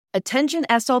Attention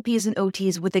SLPs and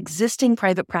OTs with existing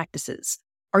private practices.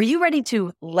 Are you ready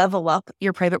to level up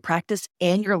your private practice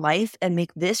and your life and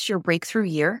make this your breakthrough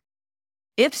year?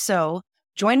 If so,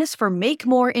 join us for Make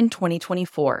More in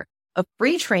 2024, a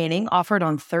free training offered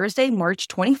on Thursday, March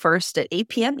 21st at 8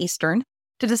 p.m. Eastern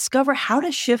to discover how to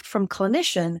shift from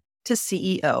clinician to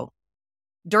CEO.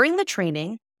 During the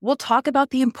training, we'll talk about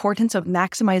the importance of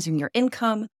maximizing your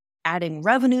income, adding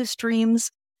revenue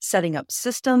streams, setting up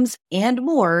systems, and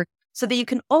more so that you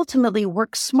can ultimately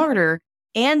work smarter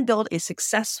and build a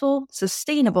successful,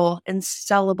 sustainable, and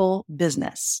sellable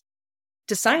business.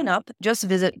 To sign up, just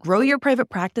visit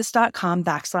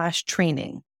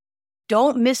growyourprivatepractice.com/training.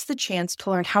 Don't miss the chance to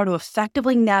learn how to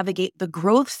effectively navigate the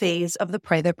growth phase of the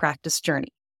private practice journey.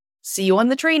 See you on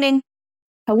the training.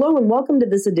 Hello and welcome to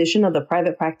this edition of the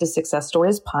Private Practice Success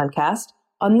Stories podcast.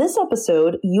 On this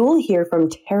episode, you will hear from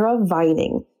Tara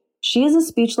Vining. She is a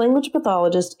speech-language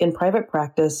pathologist in private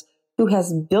practice who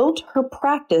has built her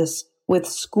practice with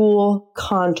school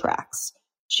contracts.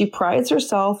 She prides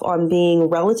herself on being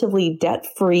relatively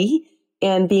debt-free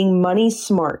and being money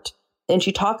smart. And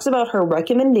she talks about her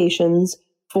recommendations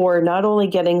for not only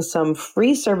getting some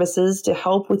free services to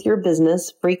help with your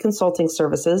business, free consulting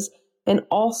services, and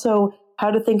also how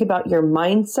to think about your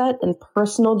mindset and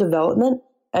personal development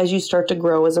as you start to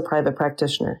grow as a private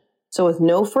practitioner. So with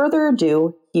no further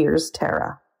ado, here's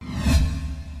Tara.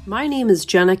 My name is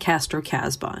Jenna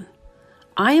Castro-Casbon.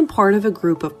 I am part of a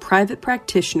group of private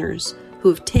practitioners who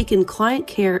have taken client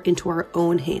care into our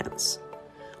own hands.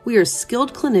 We are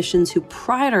skilled clinicians who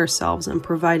pride ourselves on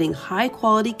providing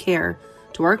high-quality care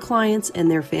to our clients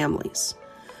and their families.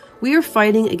 We are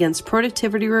fighting against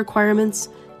productivity requirements,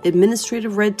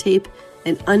 administrative red tape,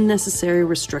 and unnecessary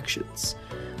restrictions.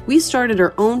 We started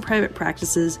our own private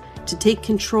practices to take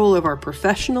control of our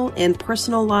professional and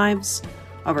personal lives,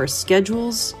 of our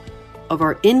schedules, of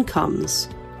our incomes,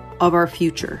 of our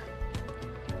future.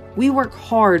 We work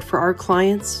hard for our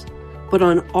clients, but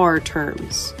on our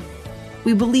terms.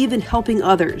 We believe in helping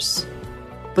others,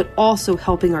 but also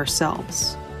helping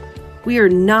ourselves. We are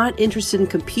not interested in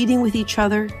competing with each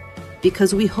other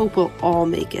because we hope we'll all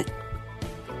make it.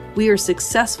 We are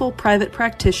successful private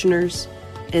practitioners,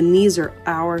 and these are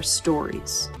our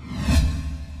stories.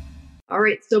 All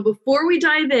right, so before we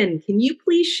dive in, can you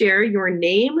please share your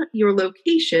name, your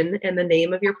location, and the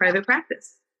name of your private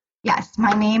practice? Yes,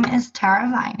 my name is Tara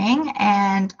Vining,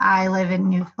 and I live in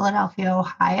New Philadelphia,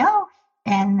 Ohio,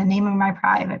 and the name of my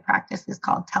private practice is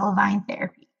called Televine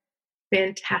Therapy.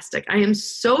 Fantastic. I am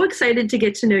so excited to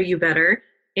get to know you better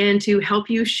and to help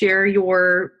you share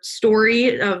your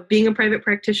story of being a private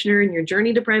practitioner and your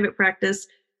journey to private practice.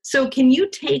 So can you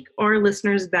take our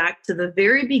listeners back to the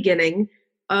very beginning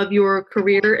of your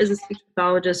career as a speech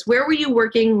pathologist? Where were you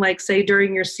working, like, say,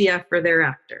 during your CF or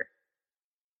thereafter?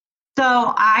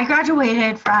 So I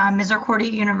graduated from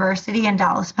Misericordia University in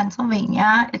Dallas,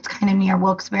 Pennsylvania. It's kind of near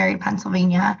Wilkes-Barre,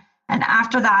 Pennsylvania. And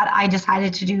after that, I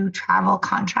decided to do travel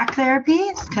contract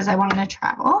therapies because I wanted to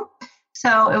travel.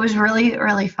 So it was really,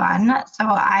 really fun. So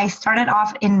I started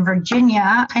off in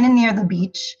Virginia, kind of near the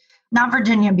beach. Not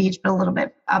Virginia Beach, but a little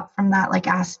bit up from that, like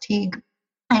Assateague.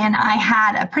 And I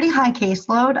had a pretty high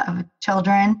caseload of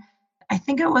children. I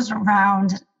think it was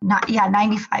around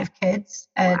 95 kids.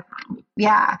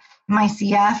 My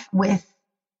CF, with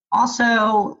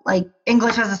also like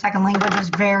English as a second language was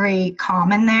very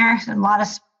common there. So a lot of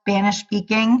Spanish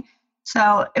speaking.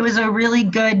 So it was a really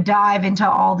good dive into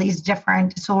all these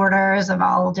different disorders of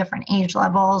all different age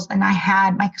levels. And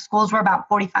my schools were about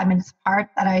 45 minutes apart,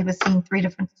 that I was seeing 3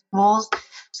 different schools.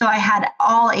 So I had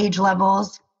all age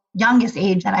levels. Youngest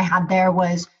age that I had there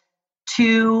was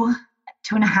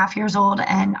 2.5 years old.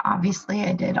 And obviously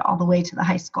I did all the way to the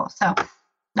high school. So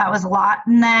that was a lot.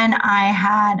 And then I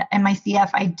had, in my CF,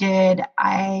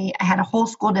 I had a whole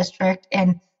school district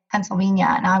in Pennsylvania,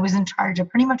 and I was in charge of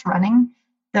pretty much running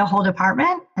the whole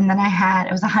department. And then it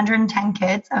was 110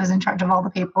 kids. I was in charge of all the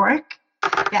paperwork.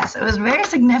 Yes, it was very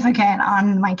significant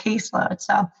on my caseload.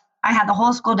 So I had the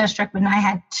whole school district, and I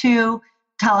had 2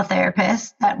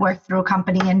 teletherapists that worked through a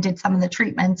company and did some of the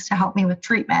treatments to help me with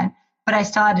treatment, but I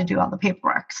still had to do all the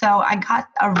paperwork. So I got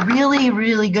a really,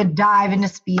 really good dive into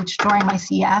speech during my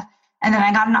CF. And then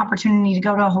I got an opportunity to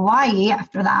go to Hawaii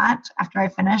after that, after I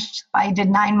finished. I did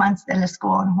 9 months in a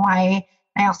school in Hawaii.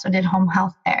 I also did home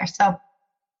health there. So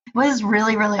it was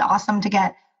really, really awesome to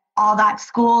get all that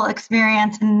school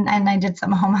experience. And I did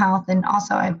some home health, and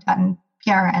also I've done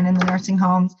PRN in the nursing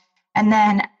homes. And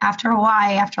then after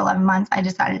Hawaii, after 11 months, I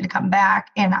decided to come back,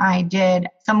 and I did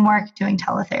some work doing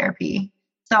teletherapy.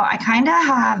 So I kind of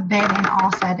have been in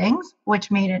all settings, which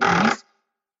made it nice.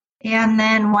 And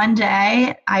then one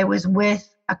day I was with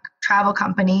a travel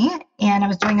company and I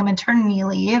was doing a maternity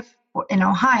leave in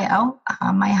Ohio.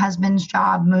 My husband's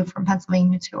job moved from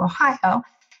Pennsylvania to Ohio.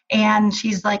 And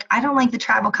she's like, I don't like the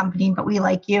travel company, but we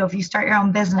like you. If you start your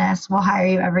own business, we'll hire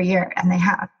you every year. And they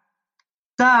have.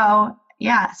 So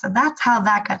yeah, so that's how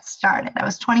that got started. I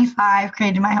was 25,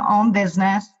 created my own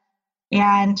business.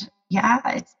 And yeah,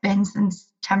 it's been since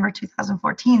September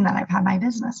 2014 that I've had my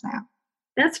business now.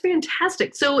 That's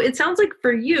fantastic. So it sounds like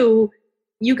for you,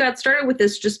 you got started with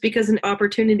this just because an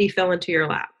opportunity fell into your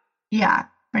lap. Yeah,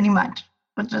 pretty much,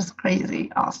 which is crazy.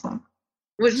 Awesome.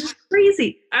 Which is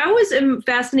crazy. I always am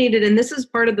fascinated, and this is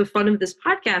part of the fun of this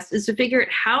podcast, is to figure out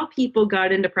how people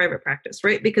got into private practice,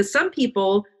 right? Because some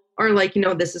people are like,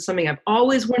 this is something I've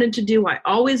always wanted to do. I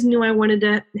always knew I wanted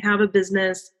to have a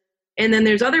business. And then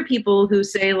there's other people who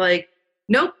say like,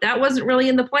 nope, that wasn't really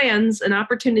in the plans. An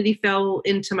opportunity fell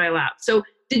into my lap. So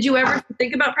did you ever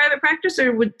think about private practice,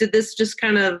 or did this just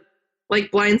kind of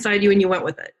like blindside you and you went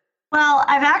with it? Well,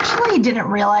 I've actually didn't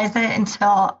realize it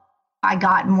until I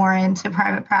got more into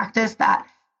private practice that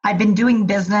I've been doing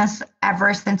business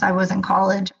ever since I was in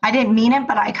college. I didn't mean it,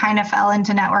 but I kind of fell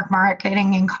into network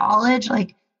marketing in college.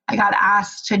 Like I got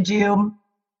asked to do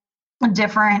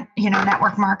different,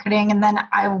 network marketing. And then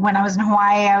when I was in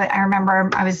Hawaii, I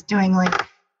remember I was doing like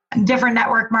a different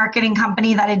network marketing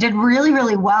company that I did really,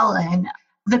 really well in.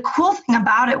 The cool thing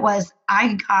about it was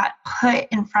I got put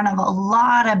in front of a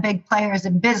lot of big players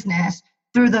in business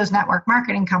through those network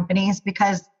marketing companies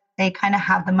because they kind of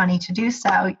have the money to do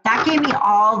so. That gave me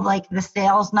all like the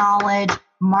sales knowledge,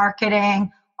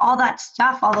 marketing, all that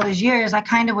stuff all those years. I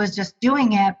kind of was just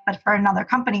doing it, but for another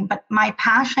company. But my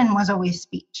passion was always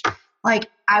speech. Like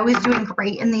I was doing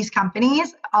great in these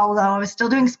companies, although I was still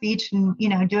doing speech and,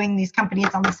 doing these companies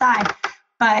on the side.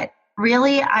 But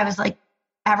really, I was like,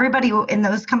 everybody in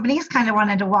those companies kind of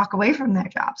wanted to walk away from their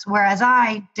jobs, whereas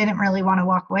I didn't really want to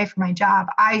walk away from my job.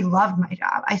 I loved my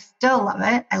job. I still love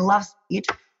it. I love speech.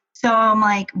 So I'm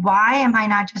like, why am I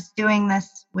not just doing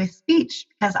this with speech?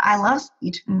 Because I love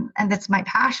speech and it's my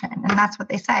passion. And that's what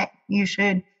they say. You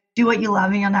should do what you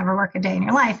love and you'll never work a day in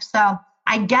your life. So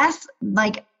I guess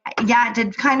it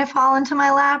did kind of fall into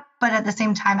my lap. But at the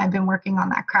same time, I've been working on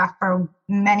that craft for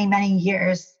many, many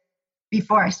years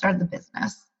before I started the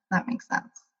business. That makes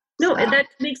sense. No, and that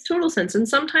makes total sense. And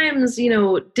sometimes,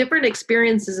 different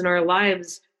experiences in our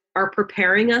lives are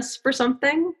preparing us for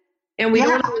something. And we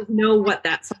don't always know what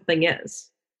that something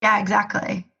is. Yeah,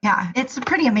 exactly. Yeah, it's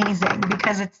pretty amazing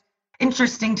because it's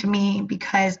interesting to me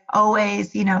because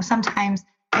always, sometimes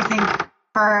I think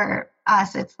for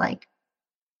us, it's like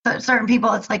certain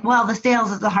people, it's like, well, the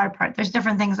sales is the hard part. There's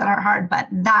different things that are hard, but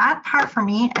that part for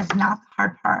me is not the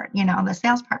hard part. The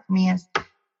sales part for me is,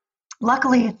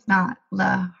 luckily, it's not the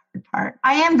hard part.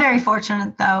 I am very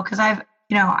fortunate though, because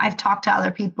I've talked to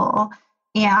other people.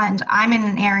 And I'm in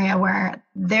an area where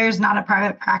there's not a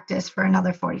private practice for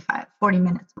another 40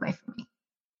 minutes away from me.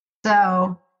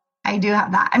 So I do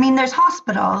have that. I mean, there's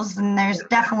hospitals and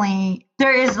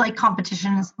there is like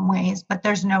competition in some ways, but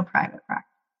there's no private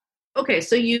practice. Okay.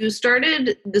 So you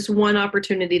started this one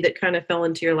opportunity that kind of fell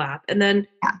into your lap. And then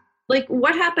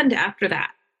what happened after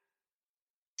that?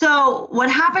 So what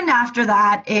happened after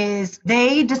that is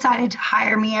they decided to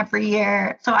hire me every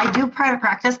year. So I do private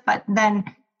practice, but then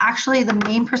actually, the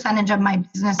main percentage of my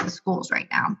business is schools right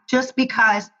now, just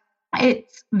because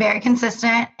it's very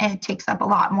consistent and it takes up a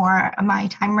lot more of my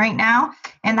time right now.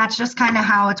 And that's just kind of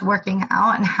how it's working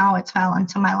out and how it's fell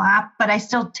into my lap. But I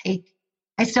still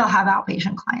have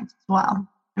outpatient clients as well.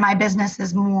 My business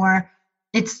is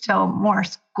it's still more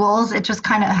schools. It just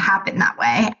kind of happened that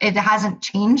way. It hasn't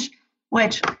changed,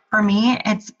 which for me,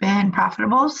 it's been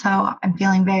profitable. So I'm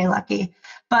feeling very lucky.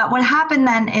 But what happened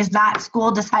then is that school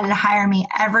decided to hire me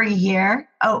every year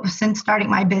since starting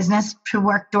my business to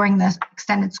work during the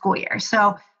extended school year.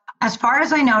 So as far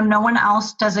as I know, no one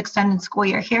else does extended school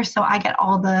year here. So I get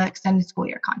all the extended school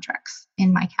year contracts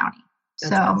in my county.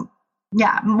 That's awesome.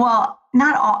 Yeah, well,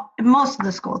 not all, most of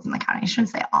the schools in the county. I shouldn't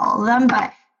say all of them,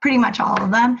 but pretty much all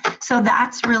of them. So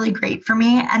that's really great for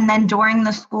me. And then during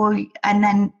the school, and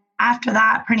then after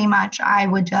that, pretty much I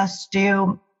would just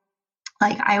do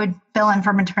I would fill in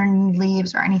for maternity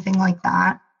leaves or anything like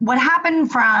that. What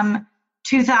happened from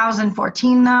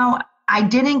 2014, though, I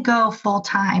didn't go full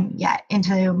time yet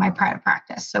into my private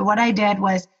practice. So what I did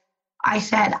was I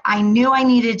said I knew I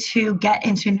needed to get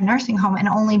into a nursing home and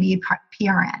only be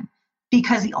PRN,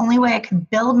 because the only way I could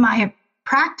build my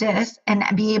practice and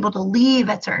be able to leave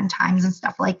at certain times and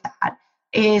stuff like that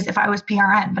is if I was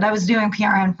PRN. But I was doing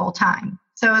PRN full time.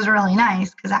 So it was really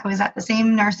nice because I was at the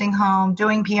same nursing home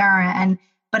doing PRN,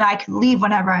 but I could leave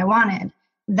whenever I wanted.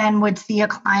 then would see a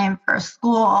client for a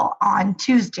school on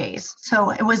Tuesdays.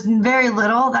 So it was very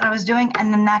little that I was doing.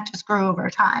 And then that just grew over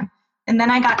time. And then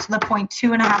I got to the point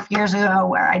 2.5 years ago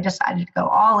where I decided to go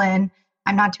all in.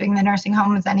 I'm not doing the nursing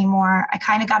homes anymore. I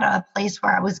kind of got to a place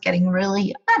where I was getting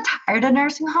really not tired of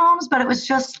nursing homes, but it was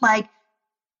just like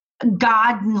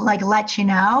God like let you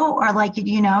know, or like,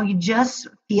 you know, you just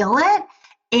feel it.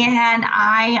 And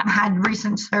I had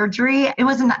recent surgery. It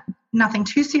wasn't nothing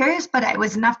too serious, but it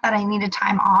was enough that I needed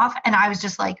time off. And I was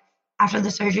just like, after the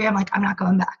surgery, I'm like, I'm not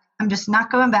going back. I'm just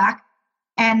not going back.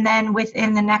 And then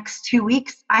within the next 2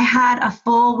 weeks, I had a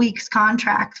full week's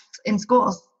contract in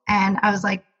schools. And I was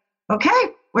like, okay,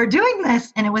 we're doing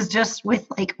this. And it was just with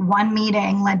like one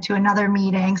meeting led to another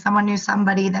meeting. Someone knew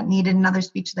somebody that needed another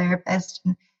speech therapist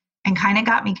and kind of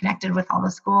got me connected with all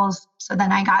the schools. So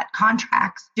then I got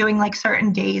contracts doing like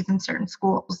certain days in certain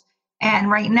schools. And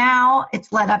right now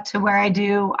it's led up to where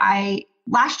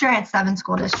last year I had 7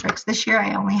 school districts. This year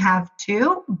I only have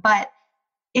 2, but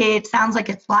it sounds like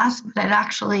it's less, but it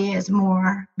actually is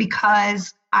more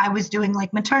because I was doing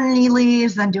like maternity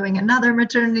leaves and doing another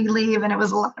maternity leave, and it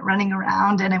was a lot of running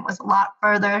around and it was a lot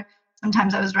further.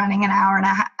 Sometimes I was running an hour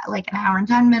and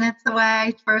 10 minutes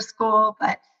away for a school,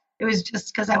 but it was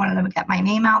just because I wanted to get my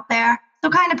name out there. So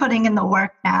kind of putting in the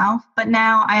work now, but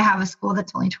now I have a school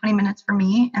that's only 20 minutes for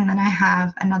me. And then I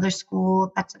have another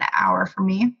school that's an hour for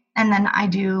me. And then I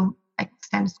do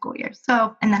extended school years.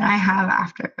 So, and then I have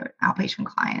after outpatient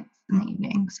clients in the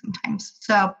evening sometimes.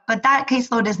 So, but that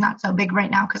caseload is not so big right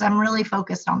now because I'm really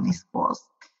focused on these schools.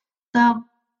 So,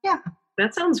 yeah.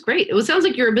 That sounds great. It sounds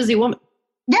like you're a busy woman.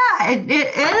 Yeah, it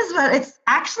is, but it's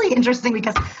actually interesting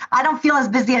because I don't feel as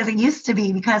busy as it used to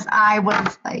be because I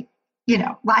was like, you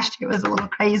know, last year was a little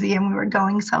crazy and we were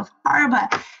going so far.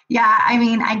 But yeah, I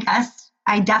mean, I guess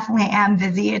I definitely am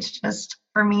busy. It's just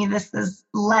for me, this is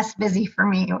less busy for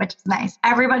me, which is nice.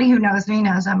 Everybody who knows me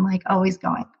knows I'm like always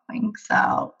going.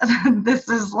 So this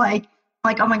is like,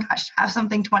 oh my gosh, to have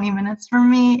something 20 minutes for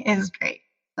me is great.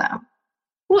 So.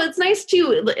 Well, it's nice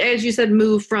to, as you said,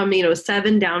 move from,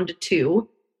 7 down to 2,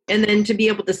 and then to be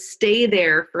able to stay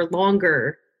there for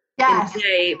longer in the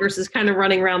day versus kind of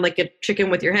running around like a chicken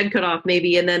with your head cut off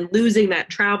maybe, and then losing that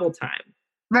travel time.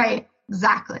 Right.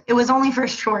 Exactly. It was only for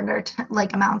shorter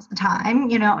amounts of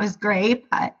time, it was great,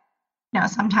 but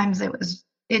sometimes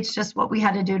it's just what we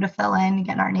had to do to fill in and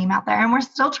get our name out there. And we're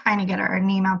still trying to get our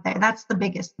name out there. That's the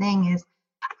biggest thing is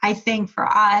I think for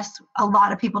us, a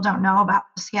lot of people don't know about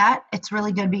this yet. It's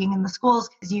really good being in the schools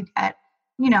because you get,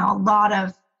 a lot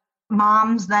of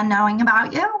moms then knowing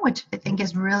about you, which I think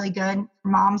is really good for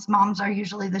moms. Moms are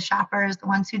usually the shoppers, the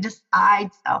ones who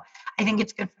decide. So I think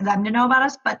it's good for them to know about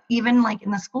us. But even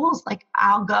in the schools,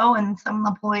 I'll go and some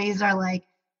employees are like,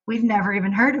 we've never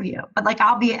even heard of you. But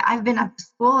I've been at the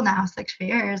school now 6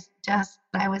 years, just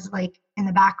I was in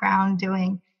the background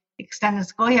doing extended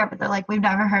school year, but they're like, we've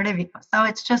never heard of you. So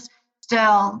it's just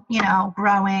still,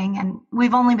 growing. And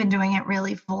we've only been doing it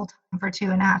really full time for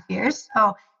 2.5 years.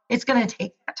 So it's going to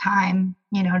take that time,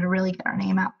 to really get our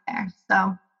name out there.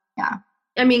 So, yeah.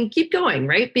 I mean, keep going,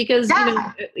 right? Because,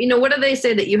 what do they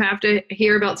say that you have to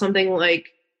hear about something like,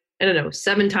 I don't know,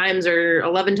 7 times or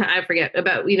 11 times, I forget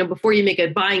about, before you make a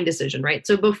buying decision, right?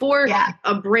 So before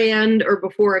a brand or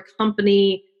before a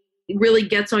company really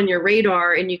gets on your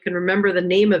radar and you can remember the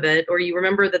name of it or you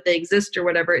remember that they exist or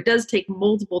whatever, it does take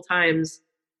multiple times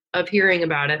of hearing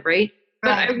about it, right?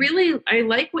 But I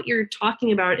like what you're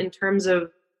talking about in terms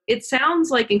of, it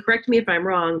sounds like, and correct me if I'm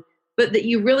wrong, but that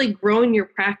you really grown your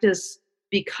practice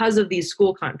because of these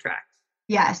school contracts.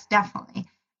 Yes, definitely.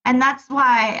 And that's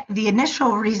why the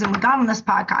initial reason we got on this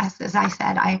podcast is I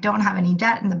said, I don't have any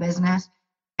debt in the business.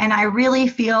 And I really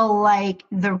feel like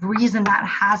the reason that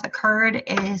has occurred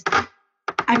is,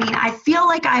 I feel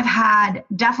like I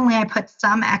put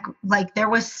some, there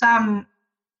was some,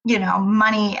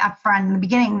 money up front in the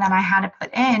beginning that I had to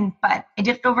put in, but I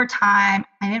did it over time.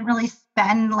 I didn't really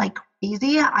spend like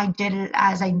crazy. I did it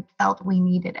as I felt we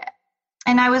needed it.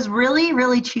 And I was really,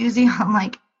 really choosy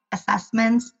on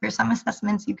assessments. There's some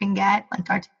assessments you can get, like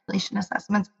articulation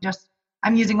assessments.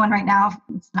 I'm using one right now.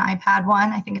 It's an iPad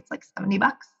one. I think it's like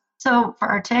 $70. So for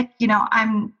Artic,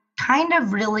 I'm kind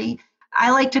of really, I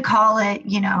like to call it,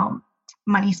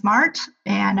 money smart.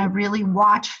 And I really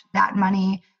watch that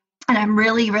money. And I'm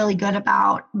really, really good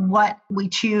about what we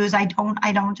choose. I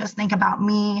don't just think about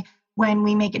me. When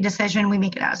we make a decision, we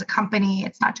make it as a company.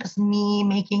 It's not just me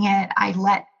making it. I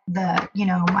let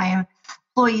my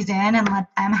employees in and let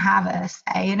them have a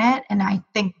say in it. And I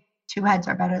think 2 heads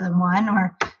are better than 1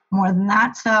 or more than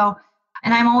that. So,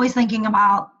 and I'm always thinking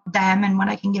about them and what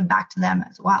I can give back to them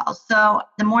as well. So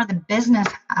the more the business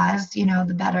has,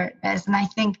 the better it is. And I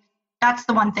think that's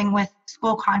the one thing with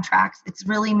school contracts. It's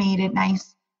really made it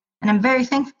nice. And I'm very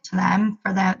thankful to them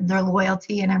for their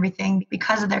loyalty and everything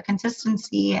because of their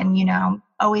consistency and,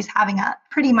 always having a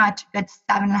pretty much good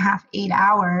 7.5, 8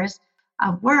 hours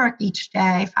of work each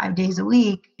day, 5 days a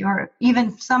week, or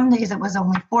even some days it was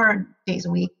only 4 days a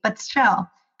week, but still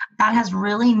that has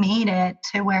really made it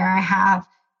to where I have,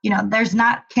 there's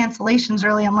not cancellations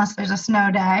really unless there's a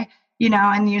snow day,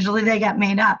 and usually they get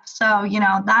made up. So,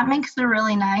 that makes it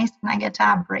really nice. And I get to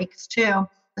have breaks too.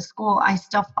 The school, I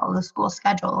still follow the school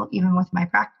schedule even with my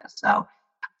practice. So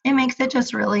it makes it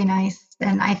just really nice.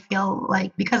 And I feel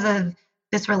like because of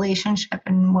this relationship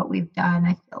and what we've done,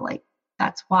 I feel like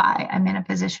that's why I'm in a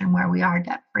position where we are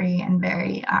debt free and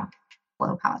very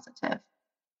flow positive.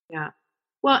 Yeah.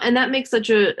 Well, and that makes such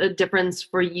a difference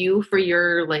for you, for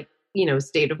your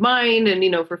state of mind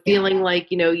and, for feeling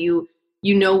like, you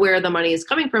know where the money is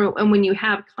coming from. And when you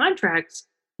have contracts,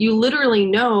 you literally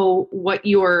know what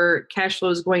your cash flow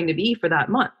is going to be for that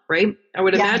month, right? I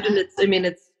would imagine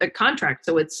it's a contract,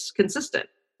 so it's consistent.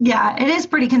 Yeah, it is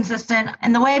pretty consistent.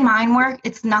 And the way mine work,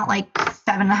 it's not like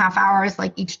 7.5 hours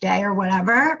like each day or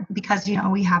whatever, because,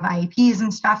 we have IEPs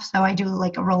and stuff. So I do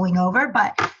like a rolling over,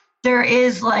 but there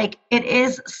is it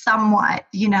is somewhat,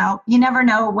 you never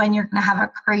know when you're going to have a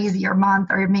crazier month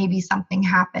or maybe something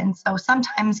happens. So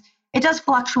sometimes it does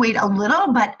fluctuate a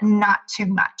little, but not too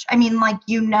much. I mean, what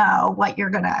you're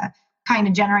going to kind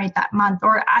of generate that month,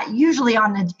 or usually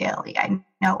on the daily, I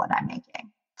know what I'm making.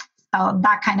 So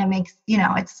that kind of makes,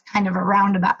 it's kind of a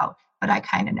roundabout, but I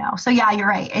kind of know. So yeah, you're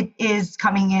right. It is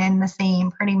coming in the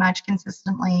same pretty much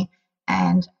consistently,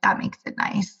 and that makes it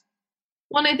nice.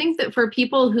 Well, and I think that for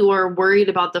people who are worried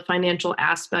about the financial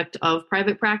aspect of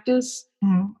private practice,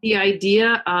 the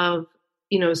idea of,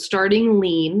 starting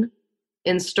lean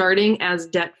and starting as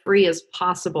debt-free as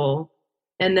possible,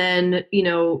 and then,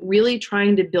 really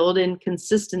trying to build in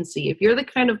consistency. If you're the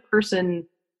kind of person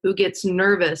who gets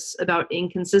nervous about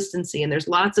inconsistency, and there's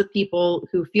lots of people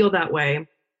who feel that way,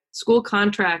 school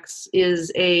contracts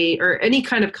or any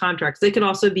kind of contracts. They could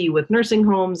also be with nursing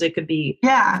homes. It could be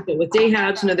with day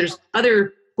habs. There's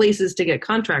other places to get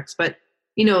contracts, but,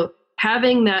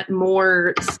 having that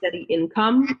more steady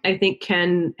income, I think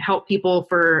can help people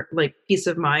for peace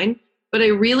of mind. But I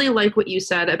really like what you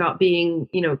said about being,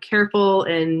 careful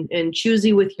and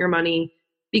choosy with your money,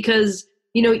 because,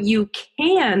 you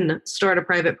can start a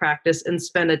private practice and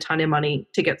spend a ton of money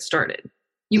to get started.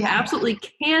 You absolutely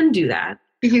can do that.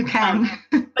 You can.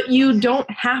 But you don't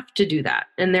have to do that.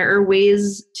 And there are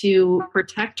ways to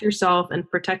protect yourself and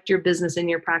protect your business and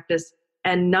your practice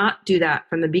and not do that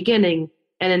from the beginning,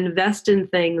 and invest in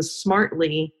things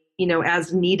smartly,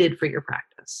 as needed for your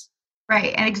practice.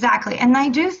 Right. Exactly. And I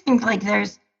do think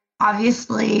there's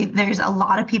a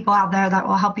lot of people out there that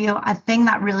will help you. A thing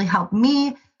that really helped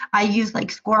me, I use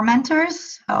Score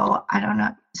Mentors. So I don't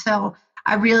know. So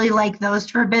I really like those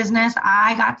for business.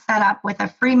 I got set up with a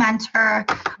free mentor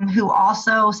who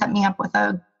also set me up with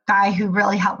a guy who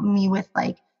really helped me with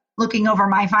looking over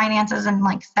my finances and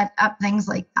set up things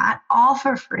like that, all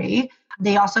for free.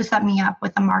 They also set me up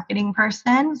with a marketing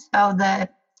person. So the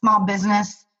small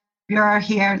business bureau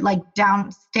here,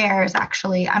 downstairs,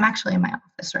 actually, I'm actually in my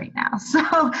office right now.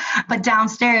 So, but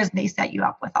downstairs, they set you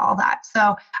up with all that.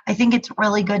 So I think it's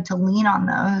really good to lean on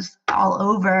those all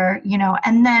over,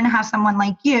 and then have someone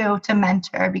like you to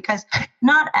mentor, because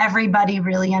not everybody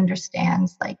really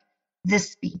understands this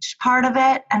speech part of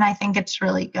it. And I think it's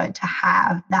really good to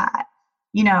have that,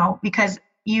 because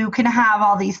you can have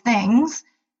all these things,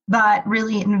 but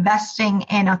really investing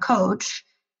in a coach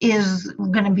is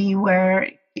going to be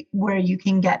where you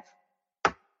can get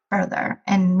further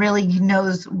and really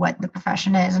knows what the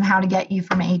profession is and how to get you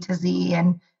from A to Z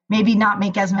and maybe not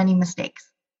make as many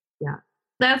mistakes. Yeah.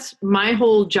 That's my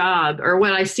whole job, or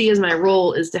what I see as my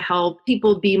role, is to help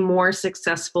people be more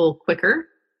successful quicker.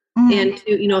 And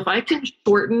to, if I can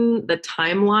shorten the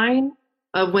timeline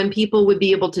of when people would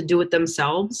be able to do it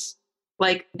themselves,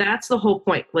 that's the whole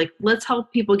point. Let's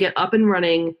help people get up and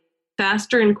running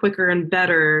faster and quicker and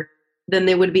better than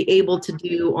they would be able to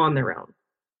do on their own.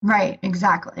 Right,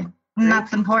 exactly. And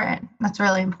that's important. That's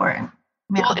really important.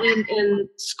 Yeah. Well, and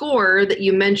SCORE that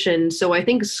you mentioned, so I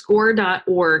think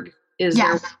score.org is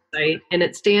their website, and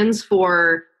it stands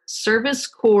for Service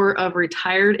Corps of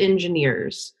Retired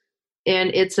Engineers.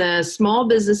 And it's a small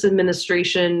business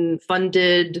administration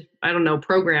funded,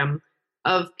 program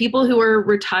of people who are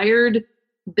retired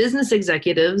business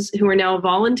executives who are now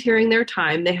volunteering their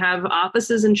time. They have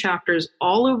offices and chapters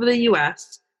all over the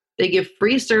US. They give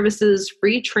free services,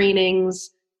 free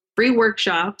trainings, free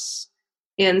workshops.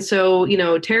 And so,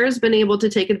 Tara's been able to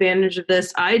take advantage of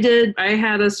this. I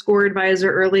had a score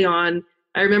advisor early on.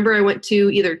 I remember I went to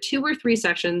either 2 or 3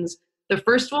 sessions. The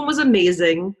first one was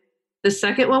amazing. The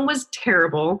second one was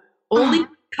terrible, only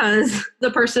because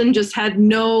the person just had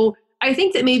I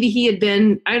think that maybe he had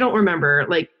been, I don't remember,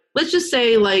 let's just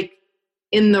say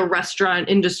in the restaurant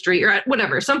industry or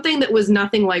whatever, something that was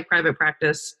nothing like private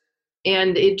practice.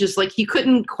 And it just he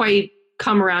couldn't quite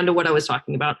come around to what I was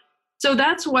talking about. So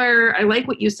that's where I like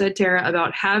what you said, Tara,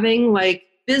 about having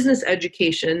business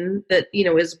education that,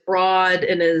 is broad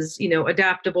and is,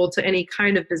 adaptable to any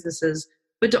kind of businesses,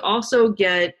 but to also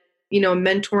get,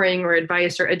 mentoring or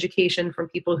advice or education from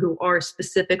people who are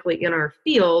specifically in our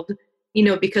field,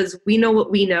 because we know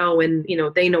what we know and,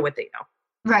 they know what they know.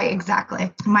 Right,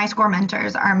 exactly. My SCORE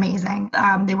mentors are amazing.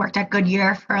 They worked at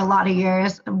Goodyear for a lot of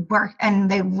years,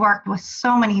 and they worked with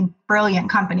so many brilliant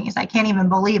companies. I can't even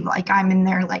believe I'm in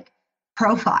their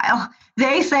profile.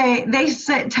 They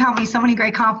tell me so many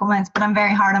great compliments, but I'm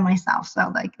very hard on myself.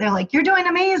 So they're like, you're doing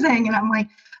amazing. And I'm like,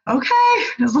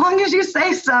 okay, as long as you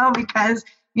say so, because,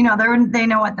 they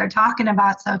know what they're talking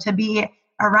about. So to be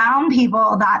around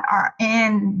people that are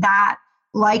in that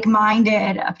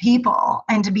like-minded people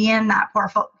and to be in that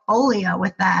portfolio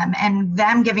with them and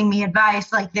them giving me advice,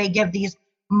 they give these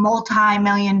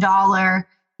multi-million-dollar,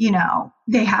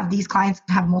 they have these clients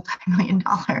that have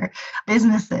multi-million-dollar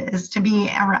businesses, to be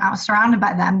surrounded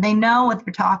by them. They know what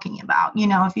they're talking about.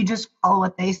 If you just follow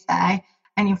what they say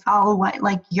and you follow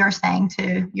what you're saying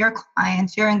to your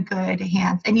clients, you're in good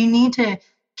hands. And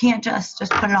can't just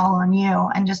put it all on you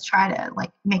and just try to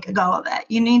make a go of it.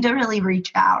 You need to really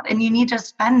reach out and you need to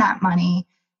spend that money,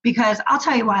 because I'll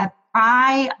tell you what,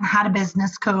 I had a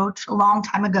business coach a long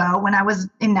time ago when I was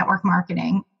in network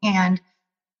marketing, and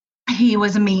he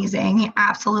was amazing. He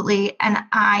absolutely. And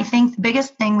I think the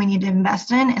biggest thing we need to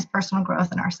invest in is personal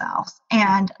growth in ourselves.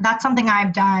 And that's something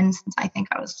I've done since I think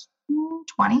I was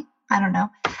 20. I don't know.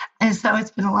 And so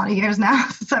it's been a lot of years now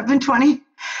since I've been 20.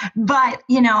 But,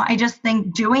 I just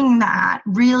think doing that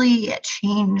really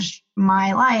changed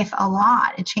my life a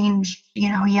lot. It changed, he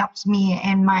helped me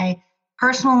in my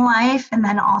personal life and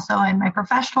then also in my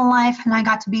professional life. And I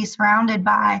got to be surrounded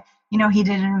by, he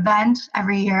did an event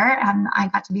every year and I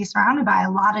got to be surrounded by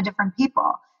a lot of different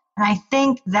people. And I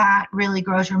think that really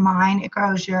grows your mind. It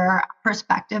grows your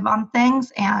perspective on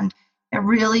things, and it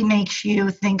really makes you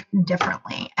think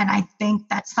differently. And I think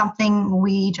that's something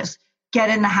we just get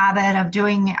in the habit of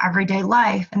doing in everyday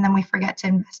life, and then we forget to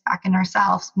invest back in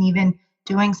ourselves and even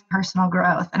doing some personal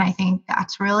growth. And I think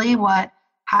that's really what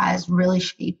has really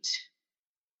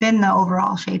been the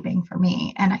overall shaping for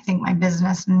me. And I think my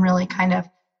business and really kind of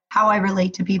how I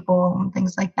relate to people and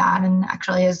things like that, and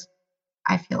actually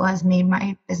I feel has made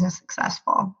my business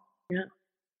successful. Yeah.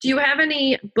 Do you have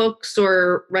any books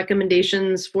or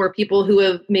recommendations for people who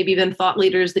have maybe been thought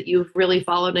leaders that you've really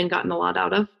followed and gotten a lot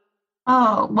out of?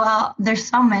 Oh, well, there's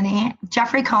so many.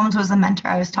 Jeffrey Combs was the mentor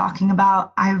I was talking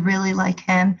about. I really like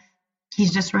him.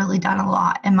 He's just really done a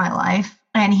lot in my life.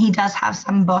 And he does have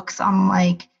some books on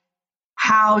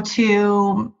how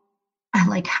to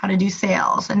do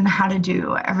sales and how to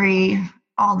do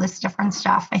all this different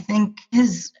stuff. I think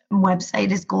his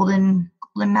website is Golden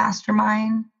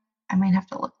Mastermind. I might have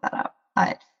to look that up.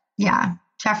 But yeah,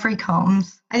 Jeffrey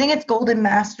Combs. I think it's Golden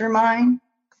Mastermind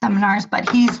seminars, but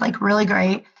he's really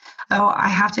great. So I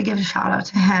have to give a shout out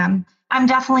to him. I'm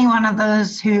definitely one of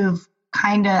those who've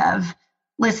kind of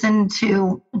listened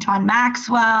to John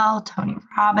Maxwell, Tony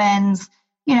Robbins,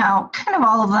 kind of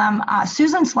all of them.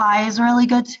 Susan Sly is really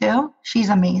good too. She's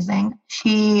amazing.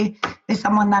 She is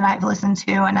someone that I've listened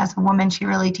to. And as a woman, she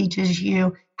really teaches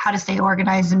you how to stay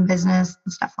organized in business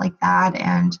and stuff like that,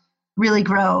 and really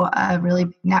grow a really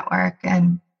big network.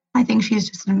 And I think she's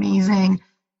just an amazing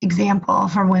example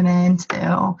for women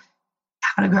to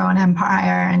how to grow an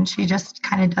empire, and she just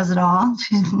kind of does it all.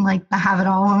 She's like the have it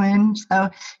all woman, so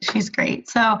she's great.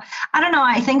 So I don't know,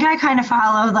 I think I kind of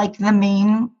follow the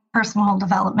main personal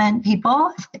development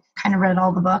people. I've kind of read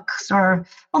all the books, or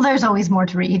there's always more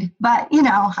to read, but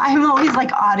I'm always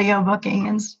audio booking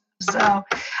and stuff. So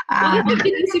you have to get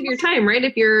use of your time, right?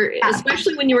 If you're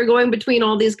especially when you were going between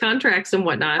all these contracts and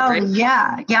whatnot, right?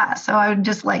 Yeah. So I would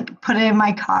just put it in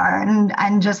my car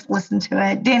and just listen to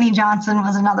it. Dani Johnson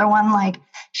was another one.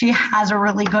 She has a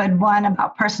really good one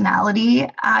about personality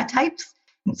types.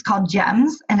 It's called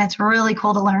Gems, and it's really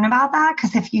cool to learn about that,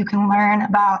 because if you can learn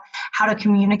about how to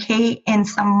communicate in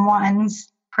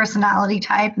someone's personality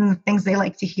type and the things they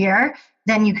like to hear,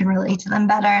 then you can relate to them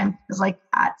better and things like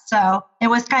that. So it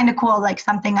was kind of cool.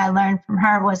 Something I learned from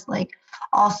her was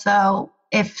also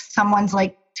if someone's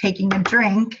taking a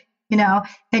drink,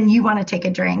 then you want to take a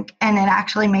drink, and it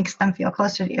actually makes them feel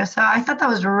closer to you. So I thought that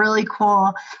was really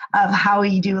cool of how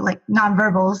you do like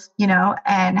nonverbals,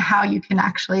 and how you can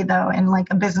actually, though, in like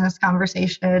a business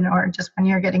conversation or just when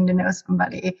you're getting to know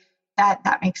somebody,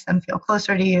 that makes them feel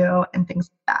closer to you and things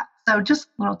like that. So just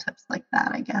little tips like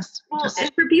that, I guess. Well,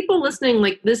 and for people listening,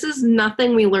 like this is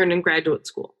nothing we learn in graduate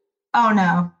school. Oh,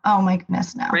 no. Oh, my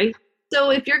goodness, no. Right? So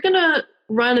if you're going to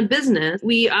run a business,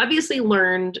 we obviously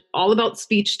learned all about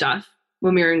speech stuff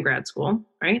when we were in grad school,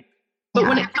 right? But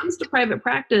when it comes to private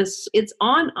practice, it's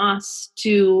on us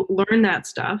to learn that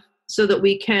stuff so that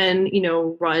we can,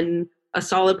 run a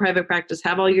solid private practice,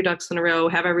 have all your ducks in a row,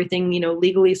 have everything,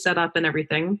 legally set up and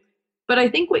everything. But I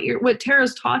think what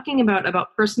Tara's talking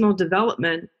about personal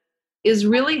development is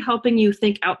really helping you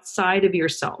think outside of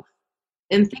yourself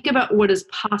and think about what is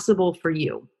possible for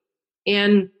you.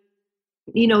 And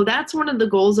that's one of the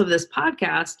goals of this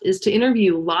podcast, is to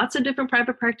interview lots of different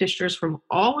private practitioners from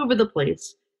all over the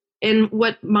place. And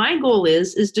what my goal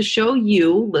is to show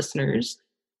you listeners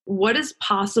what is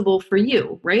possible for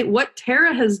you, right? What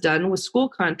Tara has done with school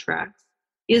contracts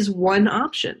is one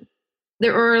option.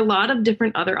 There are a lot of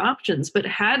different other options, but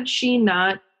had you,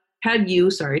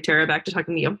 Tara, back to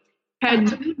talking to you, had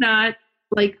you not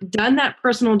done that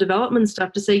personal development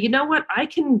stuff to say, you know what, I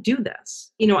can do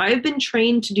this. I've been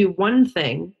trained to do one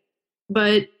thing,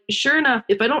 but sure enough,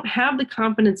 if I don't have the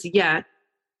confidence yet,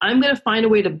 I'm going to find a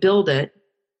way to build it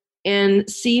and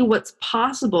see what's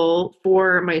possible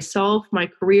for myself, my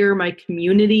career, my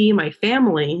community, my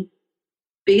family,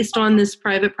 based on this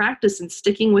private practice and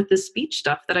sticking with this speech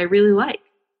stuff that I really like.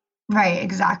 Right,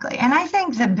 exactly. And I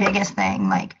think the biggest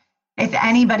thing, if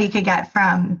anybody could get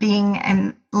from being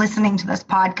and listening to this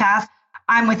podcast,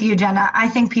 I'm with you, Jenna. I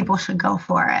think people should go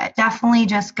for it. Definitely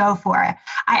just go for it.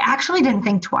 I actually didn't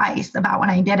think twice about when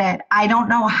I did it. I don't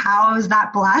know how I was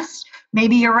that blessed.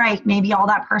 Maybe you're right. Maybe all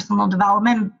that personal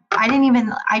development.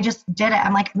 I just did it.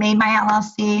 I'm made my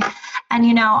LLC.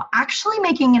 And, actually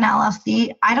making an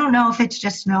LLC, I don't know if it's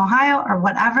just in Ohio or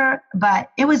whatever,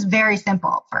 but it was very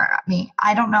simple for me.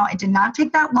 I don't know. It did not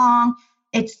take that long.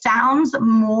 It sounds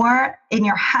more in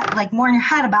your head,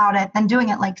 about it than doing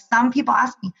it. Some people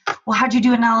ask me, well, how'd you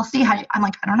do an LLC? I'm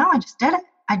I don't know. I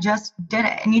just did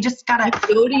it. And you just got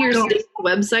to go to your state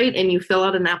website and you fill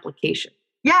out an application.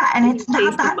 Yeah. And it's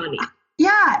not that money.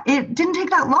 Yeah, it didn't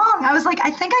take that long. I was I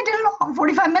think I did it all in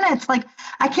 45 minutes.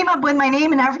 I came up with my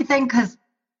name and everything because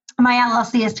my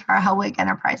LLC is Tara Hellwig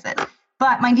Enterprises,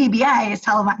 but my DBA is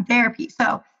Televine Therapy.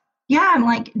 So yeah,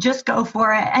 I'm just go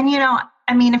for it. And,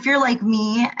 if you're like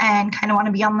me and kind of want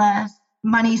to be on the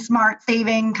money smart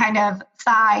saving kind of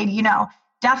side,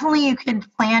 definitely you could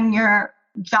plan your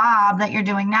job that you're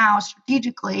doing now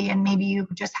strategically, and maybe you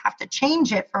just have to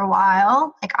change it for a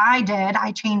while. Like I did,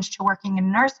 I changed to working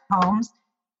in nursing homes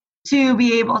to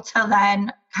be able to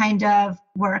then kind of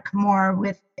work more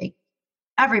with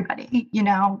everybody.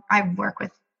 I work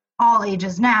with all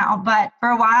ages now, but for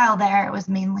a while there, it was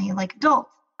mainly adults.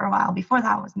 For a while before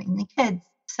that, it was mainly kids.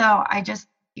 So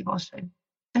people should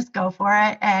just go for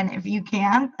it. And if you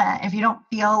can, if you don't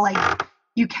feel like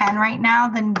you can right now,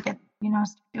 then get, start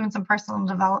doing some personal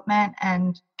development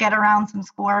and get around some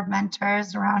SCORE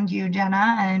mentors around you,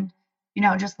 Jenna, and,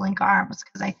 just link arms.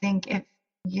 Because I think if,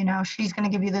 she's going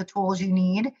to give you the tools you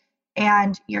need,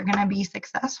 and you're going to be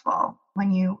successful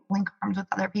when you link arms with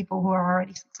other people who are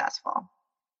already successful.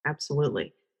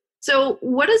 Absolutely. So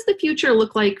what does the future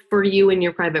look like for you in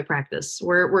your private practice?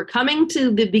 We're coming to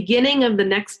the beginning of the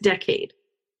next decade.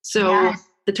 So yes.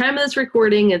 The time of this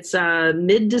recording, it's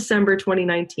mid-December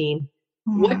 2019.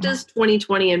 What does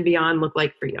 2020 and beyond look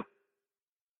like for you?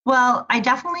 Well, I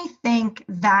definitely think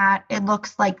that it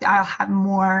looks like I'll have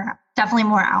definitely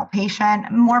more outpatient,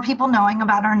 more people knowing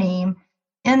about our name.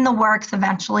 In the works,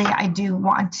 eventually, I do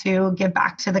want to give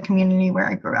back to the community where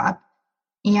I grew up.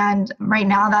 And right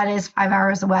now that is 5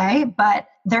 hours away, but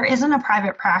there isn't a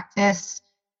private practice,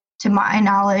 to my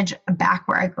knowledge, back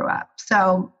where I grew up.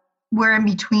 So we're in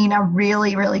between a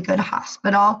really, really good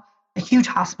hospital, a huge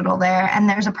hospital there, and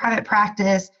there's a private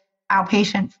practice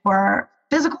outpatient for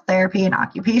physical therapy and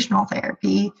occupational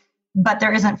therapy, but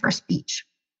there isn't for speech.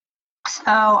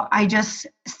 So I just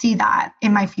see that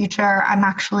in my future. I'm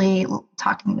actually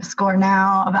talking to SCORE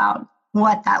now about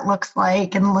what that looks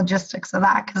like and the logistics of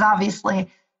that, because obviously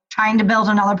trying to build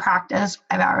another practice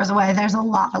 5 hours away, there's a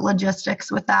lot of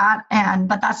logistics with that.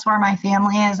 But that's where my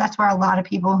family is. That's where a lot of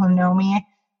people who know me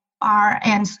are.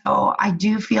 And so I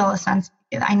do feel a sense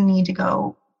that I need to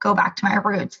go go back to my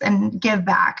roots and give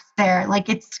back there. Like,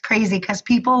 it's crazy because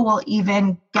people will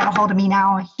even get a hold of me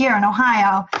now here in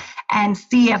Ohio and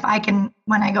see if I can,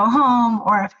 when I go home,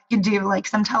 or if I could do like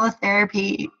some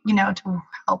teletherapy, to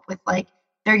help with like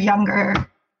their younger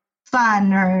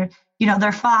son, or,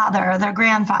 their father or their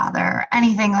grandfather,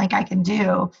 anything like I can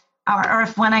do. Or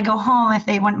if when I go home, if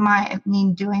they wouldn't mind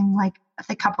me doing like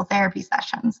a couple therapy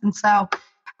sessions. And so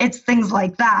it's things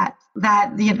like that,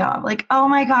 like, oh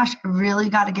my gosh, I really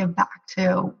got to give back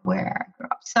to where I grew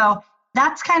up. So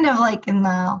that's kind of like in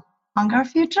the longer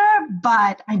future,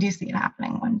 but I do see it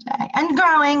happening one day and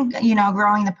growing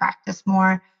the practice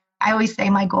more. I always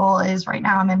say my goal is, right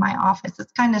now I'm in my office.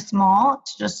 It's kind of small.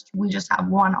 We just have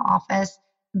one office,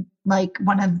 like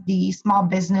one of the small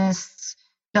business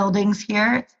buildings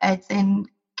here. It's in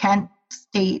Kent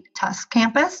State Tusk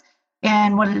campus.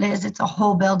 And what it is, it's a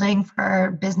whole building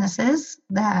for businesses,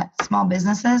 small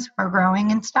businesses for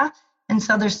growing and stuff. And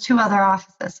so there's 2 other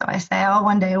offices. So I say,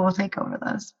 one day we'll take over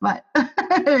those. But,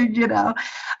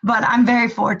 but I'm very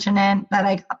fortunate that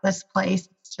I got this place.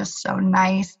 It's just so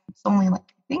nice. It's only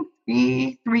like, I think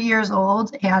 3 years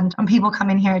old. And when people come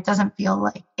in here, it doesn't feel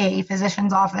like a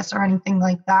physician's office or anything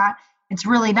like that. It's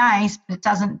really nice, but it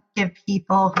doesn't give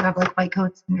people who have like white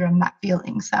coat syndrome that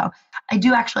feeling. So I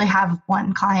do actually have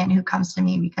one client who comes to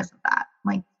me because of that.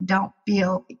 Like, don't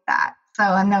feel like that. So,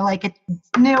 and they're like, it's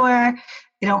newer.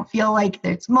 They don't feel like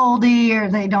it's moldy, or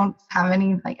they don't have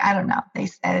any, like, I don't know. They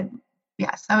said,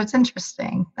 yeah. So it's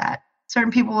interesting that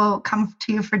certain people will come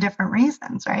to you for different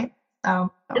reasons, right?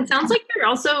 So it sounds like you're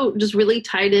also just really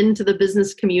tied into the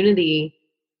business community,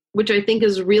 which I think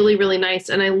is really, really nice.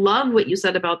 And I love what you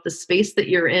said about the space that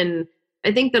you're in.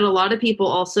 I think that a lot of people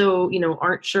also,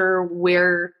 aren't sure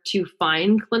where to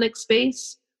find clinic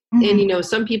space. Mm-hmm. And,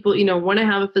 some people, want to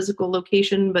have a physical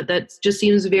location, but that just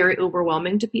seems very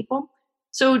overwhelming to people.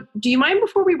 So do you mind,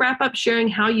 before we wrap up, sharing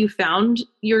how you found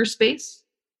your space?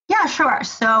 Yeah, sure.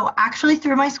 So actually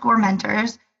through my SCORE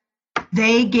mentors,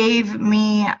 they gave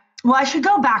me, well, I should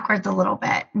go backwards a little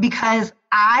bit, because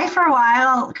I, for a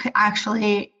while,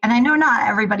 actually, and I know not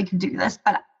everybody can do this,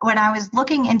 but when I was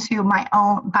looking into my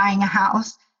own buying a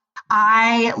house,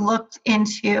 I looked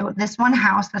into this one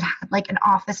house that had like an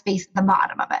office space at the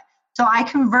bottom of it. So I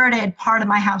converted part of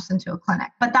my house into a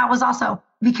clinic, but that was also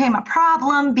became a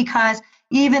problem, because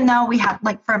even though we had,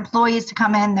 like, for employees to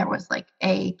come in, there was like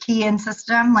a key-in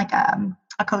system, like a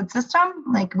code system.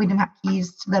 Like, we didn't have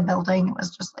keys to the building. It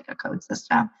was just like a code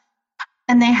system.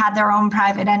 And they had their own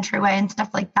private entryway and stuff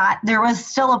like that. There was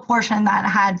still a portion that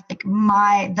had like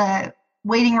the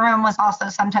waiting room was also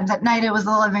sometimes at night. It was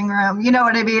the living room. You know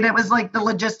what I mean? It was like the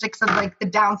logistics of like the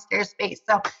downstairs space.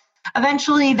 So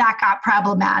eventually that got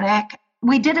problematic.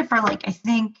 We did it for like, I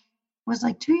think it was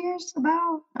like 2 years,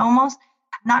 about almost,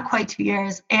 not quite 2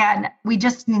 years. And we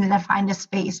just needed to find a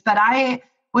space. But I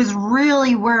was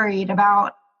really worried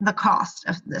about the cost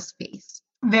of this space.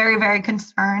 Very, very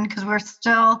concerned, because we're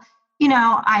still,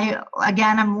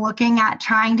 I'm looking at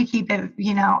trying to keep it,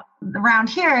 around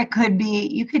here, it could be,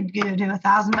 you could do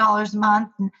 $1,000 a month.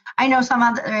 And I know some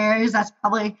other areas that's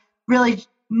probably really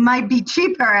might be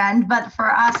cheaper end, but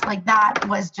for us, like, that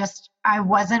was just, I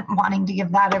wasn't wanting to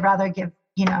give that. I'd rather give,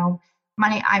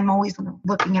 money. I'm always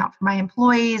looking out for my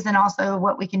employees and also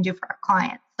what we can do for our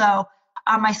clients. So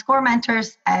my SCORE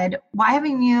mentors said, why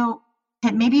haven't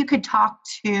maybe you could talk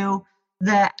to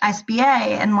the SBA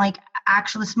and like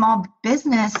actually small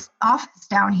business office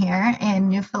down here in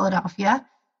New Philadelphia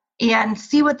and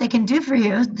see what they can do for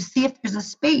you, to see if there's a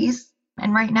space.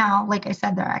 And right now, like I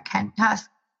said, they're at Kent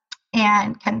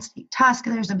State Tusk,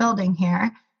 there's a building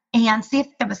here, and see if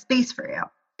they have a space for you.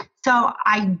 So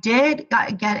I did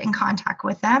get in contact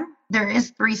with them. There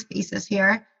is 3 spaces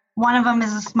here. One of them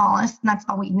is the smallest, and that's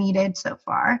all we needed so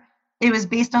far. It was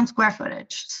based on square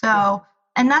footage. So,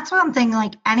 and that's one thing,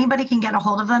 like, anybody can get a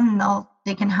hold of them, and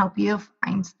they can help you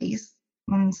find space.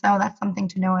 And so that's something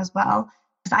to know as well.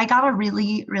 Because I got a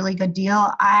really, really good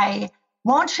deal. I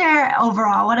won't share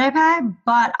overall what I pay,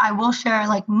 but I will share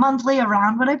like monthly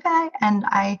around what I pay. And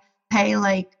I pay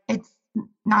like, it's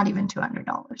not even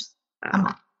 $200 a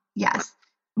month. Yes.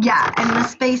 Yeah. And the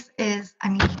space is,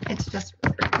 it's just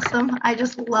really awesome. I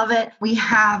just love it. We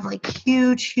have like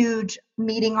huge, huge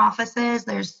meeting offices.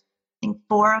 There's, I think,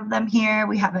 4 of them here.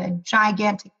 We have a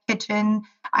gigantic kitchen.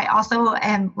 I also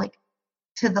am like,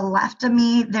 to the left of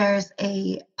me, there's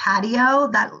a patio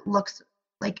that looks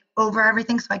like over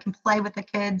everything, so I can play with the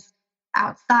kids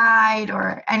outside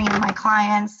or any of my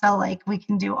clients. So like we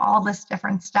can do all this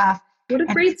different stuff. What a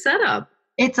great setup.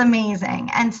 It's amazing.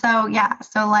 And so, yeah,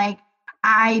 so like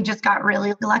I just got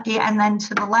really lucky. And then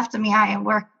to the left of me, I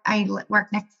work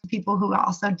next to people who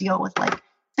also deal with like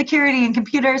security and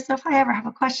computers. So if I ever have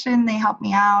a question, they help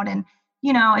me out. And,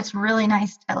 it's really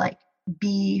nice to like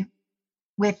be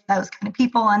with those kind of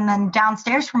people. And then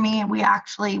downstairs for me, we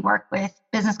actually work with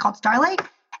a business called Starlight.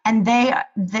 And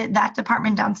that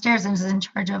department downstairs is in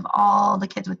charge of all the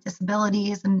kids with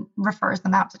disabilities and refers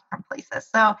them out to different places.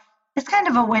 So it's kind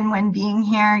of a win-win being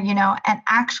here, and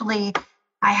actually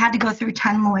I had to go through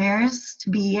 10 lawyers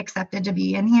to be accepted to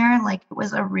be in here. Like it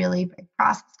was a really big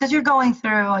process because you're going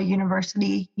through a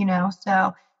university,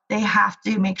 so they have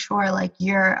to make sure like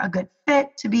you're a good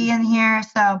fit to be in here.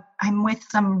 So I'm with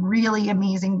some really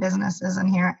amazing businesses in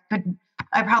here.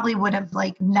 I probably would have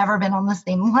like never been on the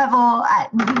same level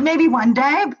at maybe one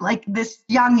day, but like this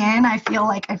young in, I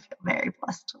feel very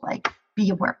blessed to like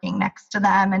be working next to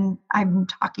them. And I'm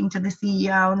talking to the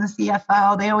CEO and the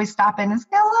CFO. They always stop in and say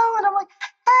hello. And I'm like,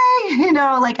 hey,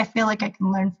 like I feel like I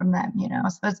can learn from them,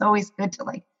 so it's always good to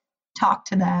like talk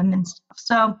to them and stuff.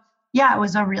 So yeah, it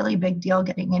was a really big deal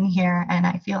getting in here. And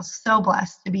I feel so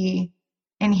blessed to be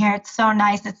in here. It's so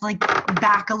nice. It's like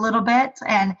back a little bit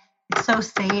and it's so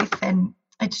safe. And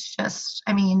it's just,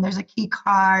 there's a key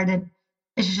card and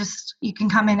it's just, you can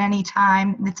come in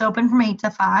anytime. It's open from 8 to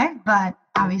 5, but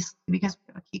obviously because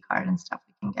we have a key card and stuff,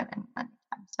 we can get in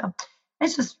anytime. So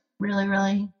it's just really,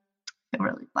 really, feel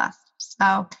really blessed.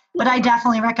 So, but I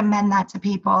definitely recommend that to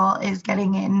people is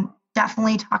getting in,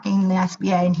 definitely talking to the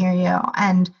SBA and hear you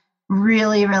and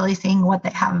really, really seeing what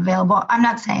they have available. I'm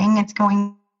not saying it's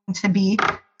going to be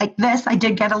like this. I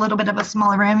did get a little bit of a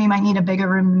smaller room. You might need a bigger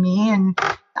room than me. And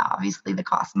obviously the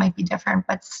cost might be different,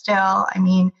 but still,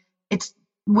 it's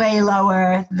way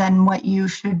lower than what you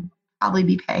should probably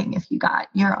be paying if you got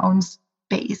your own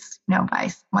space, by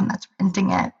someone that's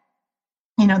renting it.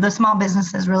 The small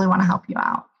businesses really want to help you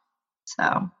out.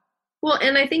 So. Well,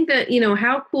 and I think that,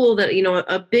 how cool that,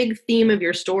 a big theme of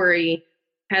your story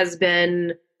has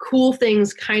been cool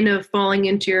things kind of falling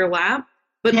into your lap,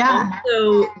 but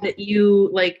also that you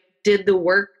like did the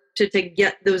work to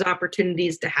get those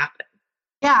opportunities to happen.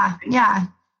 Yeah.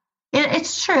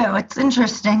 It's true. It's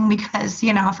interesting because,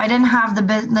 if I didn't have the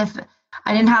business,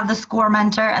 I didn't have the SCORE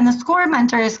mentor, and the SCORE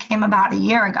mentors came about a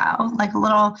year ago, like a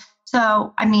little.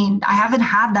 So, I haven't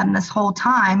had them this whole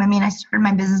time. I started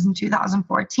my business in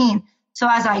 2014. So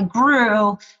as I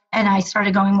grew and I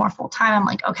started going more full time, I'm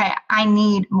like, okay, I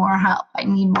need more help. I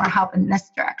need more help in this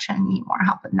direction. I need more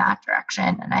help in that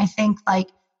direction. And I think like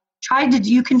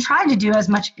you can try to do as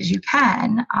much as you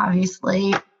can,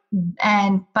 obviously.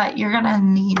 But you're going to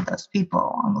need those people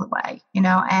along the way,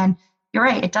 and you're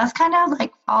right. It does kind of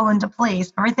like fall into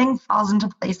place. Everything falls into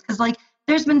place. Cause like,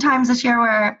 there's been times this year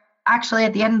where actually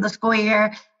at the end of the school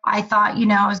year, I thought,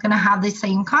 I was going to have the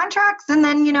same contracts and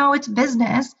then, it's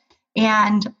business.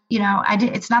 And,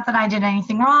 it's not that I did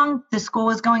anything wrong. The school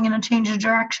was going in a change of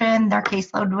direction. Their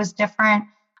caseload was different.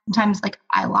 Sometimes like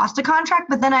I lost a contract,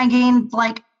 but then I gained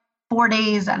like 4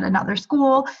 days at another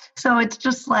school. So it's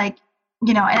just like,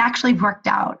 it actually worked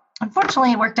out.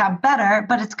 Unfortunately, it worked out better,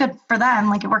 but it's good for them.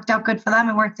 Like it worked out good for them.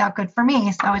 It worked out good for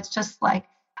me. So it's just like,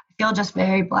 I feel just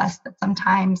very blessed that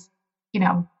sometimes,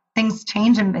 things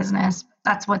change in business.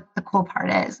 That's what the cool part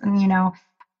is. And,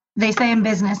 they say in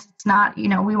business, it's not,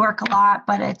 we work a lot,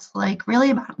 but it's like really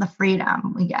about the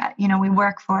freedom we get. We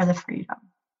work for the freedom.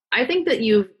 I think that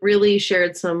you've really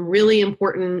shared some really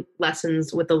important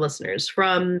lessons with the listeners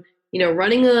from,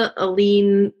 running a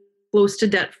lean, close to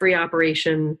debt-free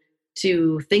operation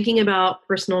to thinking about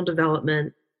personal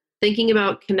development, thinking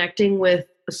about connecting with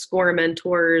SCORE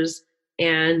mentors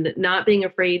and not being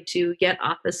afraid to get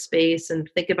office space and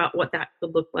think about what that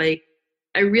could look like.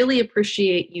 I really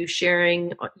appreciate you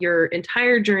sharing your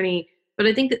entire journey, but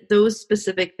I think that those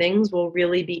specific things will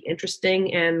really be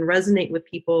interesting and resonate with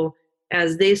people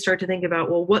as they start to think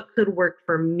about, well, what could work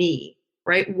for me,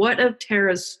 right? What of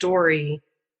Tara's story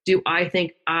do I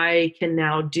think I can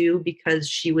now do because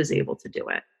she was able to do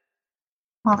it?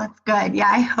 Well, that's good. Yeah,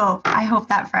 I hope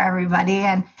that for everybody.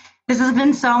 And this has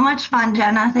been so much fun,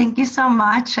 Jenna. Thank you so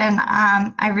much. And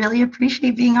I really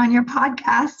appreciate being on your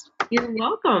podcast. You're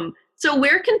welcome. So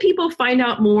where can people find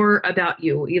out more about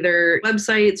you? Either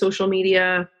website, social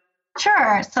media?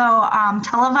 Sure. So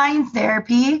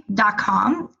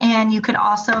televinetherapy.com. And you could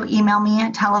also email me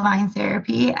at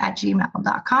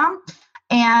televinetherapy@gmail.com.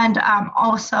 And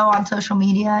also on social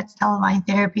media, it's Televine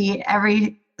Therapy.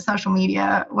 Every social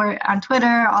media, we're on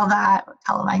Twitter, all that,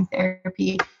 Televine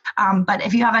Therapy. But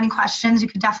if you have any questions, you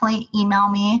could definitely email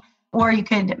me or you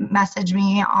could message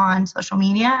me on social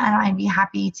media and I'd be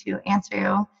happy to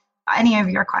answer any of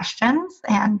your questions.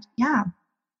 And yeah.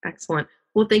 Excellent.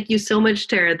 Well, thank you so much,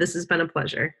 Tara. This has been a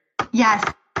pleasure. Yes.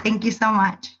 Thank you so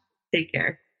much. Take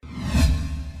care.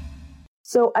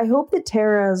 So I hope that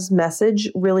Tara's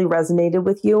message really resonated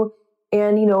with you.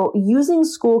 And, using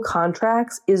school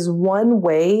contracts is one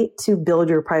way to build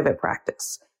your private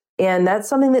practice. And that's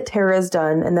something that Tara has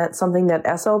done. And that's something that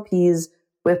SLPs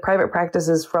with private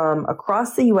practices from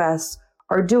across the US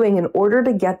are doing in order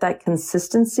to get that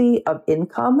consistency of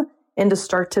income and to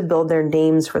start to build their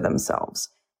names for themselves.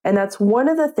 And that's one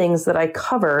of the things that I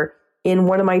cover in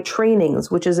one of my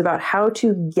trainings, which is about how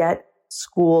to get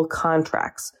school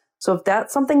contracts. So if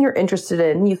that's something you're interested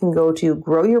in, you can go to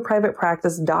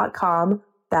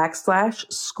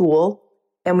growyourprivatepractice.com/school,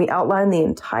 and we outline the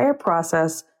entire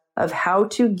process of how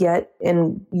to get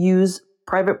and use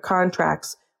private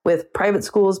contracts with private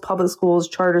schools, public schools,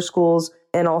 charter schools,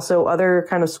 and also other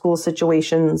kind of school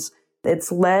situations.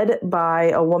 It's led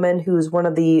by a woman who's one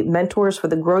of the mentors for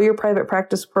the Grow Your Private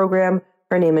Practice program.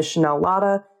 Her name is Chanel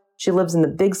Latta. She lives in the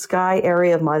Big Sky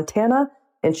area of Montana,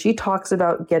 and she talks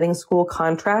about getting school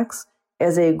contracts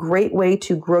as a great way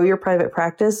to grow your private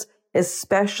practice,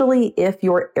 especially if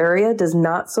your area does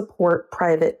not support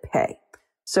private pay.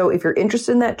 So if you're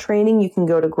interested in that training, you can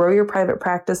go to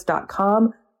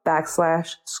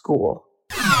growyourprivatepractice.com/school.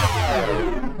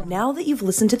 Now that you've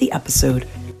listened to the episode,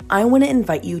 I want to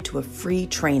invite you to a free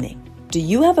training. Do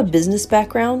you have a business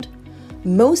background?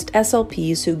 Most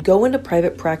SLPs who go into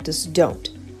private practice don't.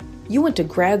 You went to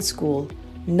grad school,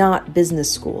 not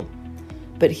business school.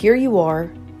 But here you are,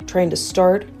 trying to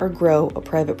start or grow a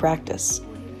private practice.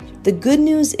 The good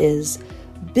news is,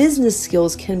 business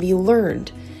skills can be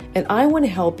learned, and I want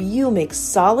to help you make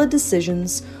solid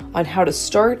decisions on how to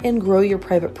start and grow your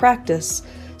private practice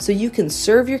so you can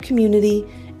serve your community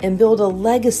and build a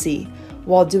legacy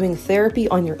while doing therapy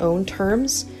on your own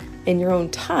terms, in your own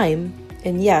time,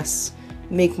 and yes,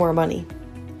 make more money.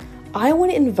 I want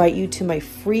to invite you to my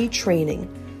free training,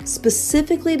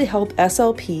 specifically to help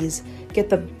SLPs get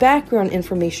the background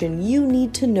information you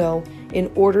need to know in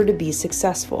order to be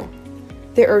successful.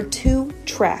 There are 2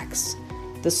 tracks,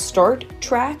 the Start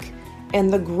track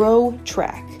and the Grow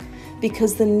track,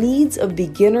 because the needs of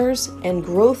beginners and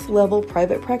growth level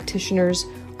private practitioners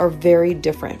are very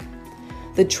different.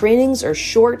 The trainings are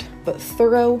short but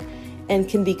thorough and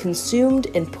can be consumed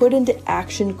and put into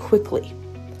action quickly.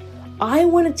 I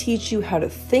want to teach you how to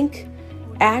think,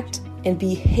 act, and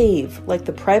behave like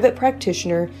the private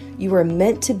practitioner you are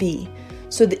meant to be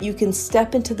so that you can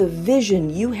step into the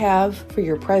vision you have for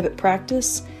your private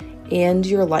practice and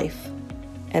your life.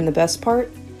 And the best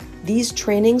part, these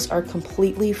trainings are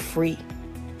completely free.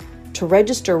 To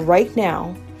register right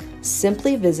now,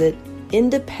 simply visit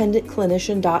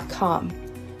independentclinician.com,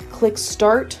 click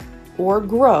Start or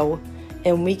Grow,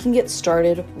 and we can get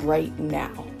started right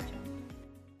now.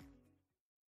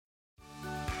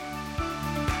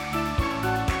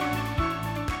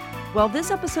 Well,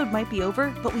 this episode might be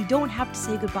over, but we don't have to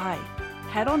say goodbye.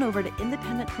 Head on over to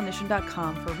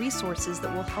independentclinician.com for resources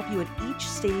that will help you at each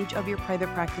stage of your private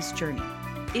practice journey.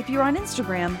 If you're on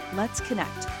Instagram, let's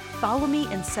connect. Follow me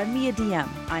and send me a DM.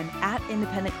 I'm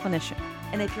 @independentclinician.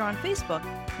 And if you're on Facebook,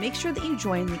 make sure that you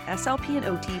join the SLP and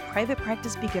OT Private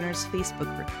Practice Beginners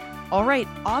Facebook group. All right,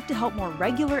 off to help more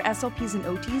regular SLPs and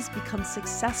OTs become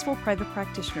successful private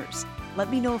practitioners. Let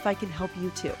me know if I can help you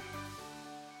too.